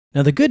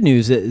Now, the good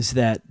news is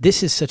that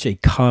this is such a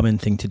common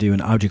thing to do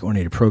in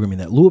object-oriented programming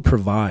that Lua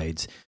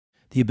provides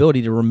the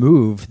ability to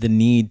remove the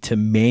need to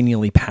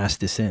manually pass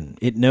this in.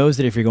 It knows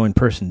that if you're going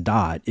person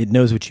dot, it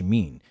knows what you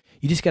mean.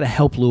 You just got to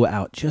help Lua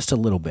out just a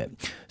little bit.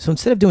 So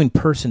instead of doing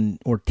person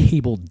or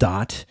table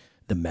dot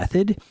the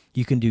method,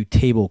 you can do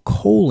table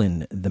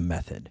colon the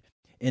method.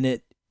 And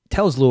it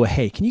tells Lua,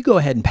 hey, can you go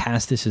ahead and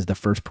pass this as the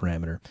first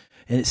parameter?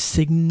 And it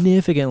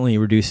significantly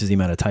reduces the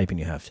amount of typing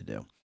you have to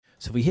do.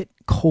 So if we hit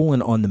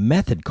colon on the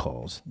method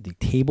calls, the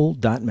table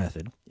dot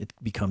method, it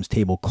becomes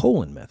table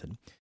colon method.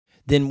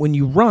 Then when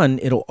you run,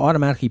 it'll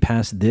automatically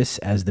pass this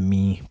as the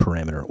me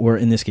parameter, or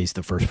in this case,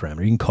 the first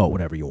parameter. You can call it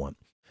whatever you want.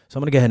 So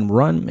I'm going to go ahead and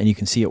run, and you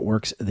can see it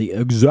works the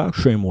exact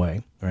same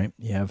way, right?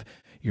 You have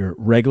your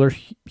regular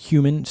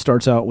human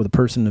starts out with a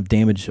person of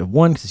damage of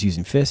 1 because it's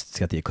using fist. It's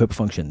got the equip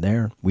function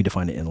there. We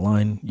define it in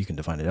line. You can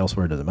define it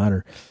elsewhere. It doesn't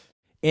matter.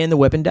 And the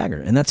weapon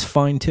dagger, and that's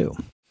fine too.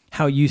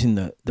 How using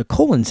the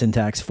colon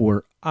syntax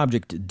for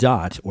object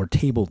dot or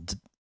table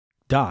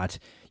dot,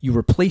 you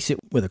replace it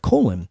with a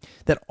colon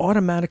that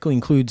automatically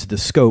includes the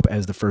scope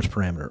as the first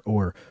parameter,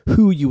 or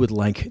who you would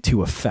like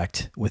to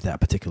affect with that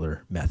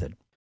particular method.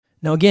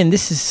 Now, again,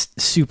 this is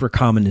super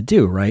common to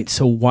do, right?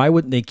 So why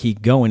wouldn't they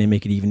keep going and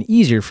make it even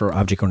easier for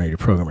object-oriented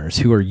programmers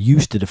who are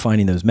used to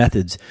defining those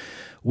methods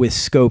with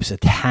scopes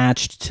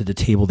attached to the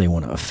table they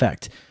want to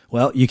affect?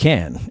 Well, you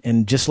can.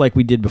 And just like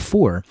we did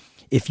before,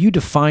 if you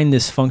define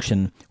this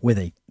function with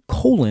a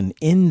colon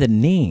in the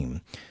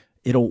name,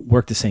 it'll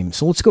work the same.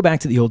 So let's go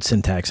back to the old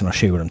syntax and I'll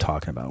show you what I'm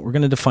talking about. We're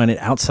going to define it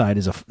outside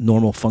as a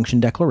normal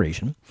function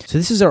declaration. So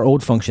this is our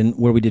old function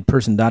where we did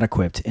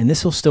person.equipped, and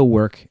this will still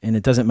work, and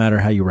it doesn't matter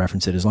how you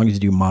reference it as long as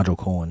you do module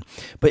colon.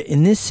 But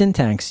in this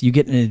syntax, you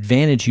get an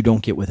advantage you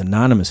don't get with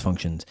anonymous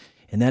functions,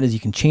 and that is you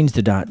can change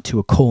the dot to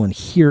a colon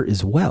here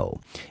as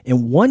well.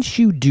 And once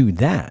you do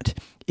that,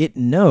 it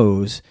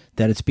knows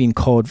that it's being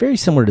called very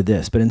similar to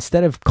this, but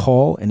instead of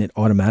call and it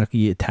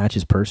automatically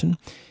attaches person,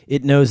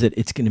 it knows that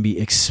it's going to be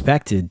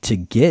expected to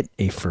get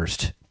a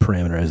first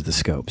parameter as the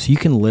scope. So you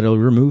can literally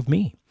remove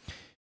me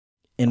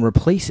and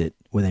replace it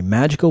with a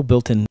magical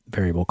built-in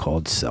variable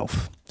called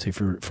self. So if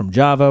you're from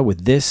Java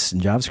with this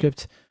in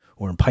JavaScript,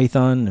 or in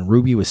Python and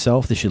Ruby with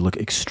self, this should look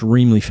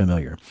extremely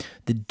familiar.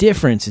 The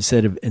difference,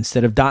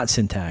 instead of dot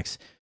syntax,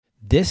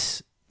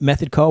 this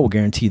method call will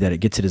guarantee that it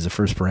gets it as a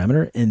first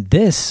parameter, and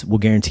this will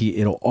guarantee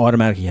it'll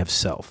automatically have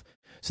self.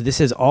 So this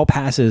says all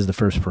passes the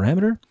first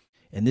parameter,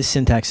 and this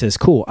syntax says,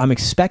 cool, I'm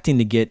expecting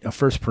to get a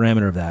first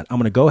parameter of that. I'm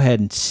going to go ahead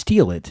and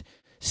steal it,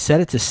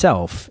 set it to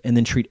self, and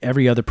then treat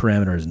every other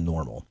parameter as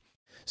normal.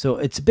 So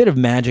it's a bit of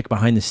magic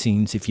behind the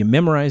scenes. If you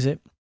memorize it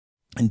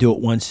and do it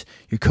once,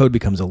 your code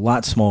becomes a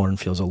lot smaller and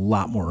feels a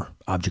lot more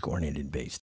object-oriented based.